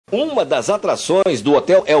Uma das atrações do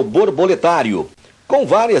hotel é o Borboletário, com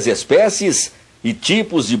várias espécies e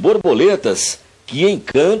tipos de borboletas que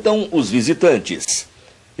encantam os visitantes,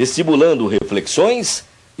 estimulando reflexões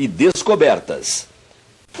e descobertas.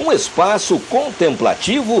 Um espaço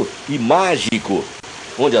contemplativo e mágico,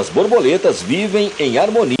 onde as borboletas vivem em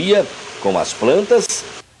harmonia com as plantas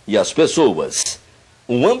e as pessoas.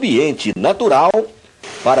 Um ambiente natural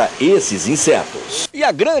para esses insetos. E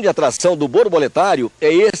a grande atração do Borboletário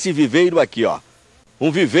é esse viveiro aqui, ó.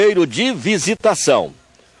 Um viveiro de visitação.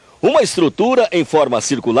 Uma estrutura em forma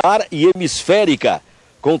circular e hemisférica,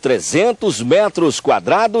 com 300 metros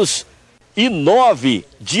quadrados e 9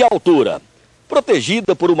 de altura.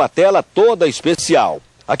 Protegida por uma tela toda especial.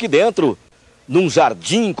 Aqui dentro, num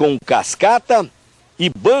jardim com cascata e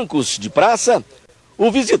bancos de praça,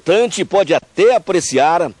 o visitante pode até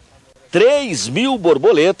apreciar 3.000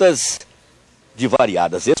 borboletas de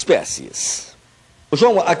variadas espécies.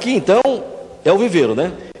 João, aqui então é o viveiro,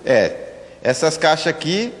 né? Essas caixas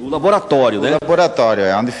aqui... O laboratório, né? O laboratório,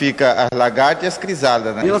 é onde fica as lagartas e as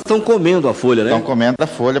crisálidas, né? E elas estão comendo a folha, né? Estão comendo a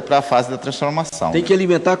folha para a fase da transformação. Tem que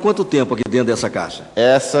alimentar quanto tempo aqui dentro dessa caixa?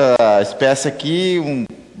 Essa espécie aqui,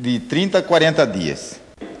 de 30 a 40 dias.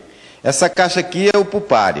 Essa caixa aqui é o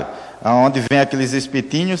pupário, onde vem aqueles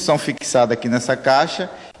espetinhos, são fixados aqui nessa caixa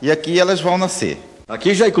e aqui elas vão nascer.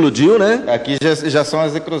 Aqui já eclodiu, né? Aqui já são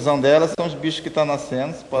as eclosão delas, são os bichos que estão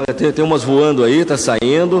nascendo. Tem umas voando aí, tá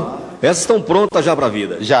saindo. Essas estão prontas já para a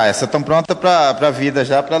vida? Já, essas estão prontas para a vida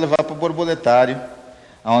já, para levar para o borboletário,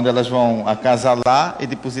 onde elas vão acasalar e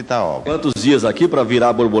depositar ovos. Quantos dias aqui para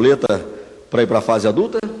virar borboleta para ir para a fase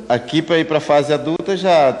adulta? Aqui para ir para a fase adulta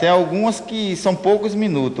já tem algumas que são poucos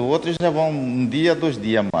minutos, outras já vão 1 dia, 2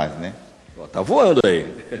 dias a mais, né? Tá voando aí.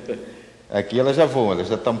 Aqui elas já voam, elas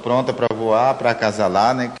já estão prontas para voar, para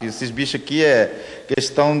acasalar, né? Que esses bichos aqui é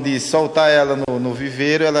questão de soltar ela no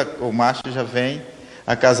viveiro, o macho já vem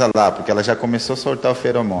acasalar, porque ela já começou a soltar o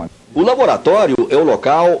feromônio. O laboratório é o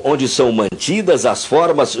local onde são mantidas as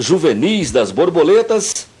formas juvenis das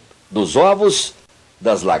borboletas, dos ovos,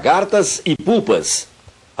 das lagartas e pupas.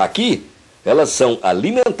 Aqui, elas são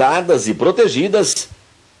alimentadas e protegidas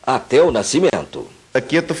até o nascimento.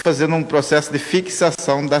 Aqui eu estou fazendo um processo de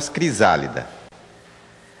fixação das crisálidas.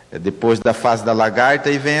 Depois da fase da lagarta,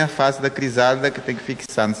 aí vem a fase da crisálida que tem que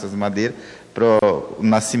fixar nessas madeiras para o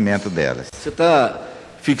nascimento delas. Você está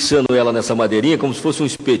fixando ela nessa madeirinha como se fosse um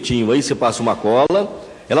espetinho, aí você passa uma cola,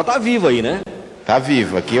 ela está viva aí, né? Está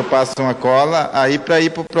viva. Aqui eu passo uma cola aí para ir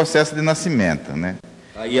para o processo de nascimento, né?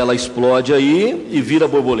 Aí ela explode aí e vira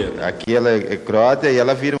borboleta. Aqui ela eclode e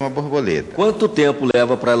ela vira uma borboleta. Quanto tempo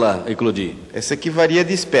leva para ela eclodir? Essa aqui varia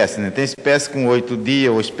de espécie, né? Tem espécie com 8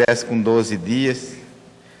 dias ou espécie com 12 dias.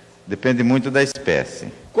 Depende muito da espécie.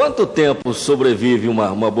 Quanto tempo sobrevive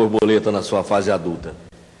uma borboleta na sua fase adulta?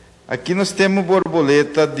 Aqui nós temos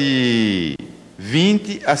borboleta de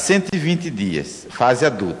 20 a 120 dias, fase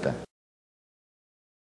adulta.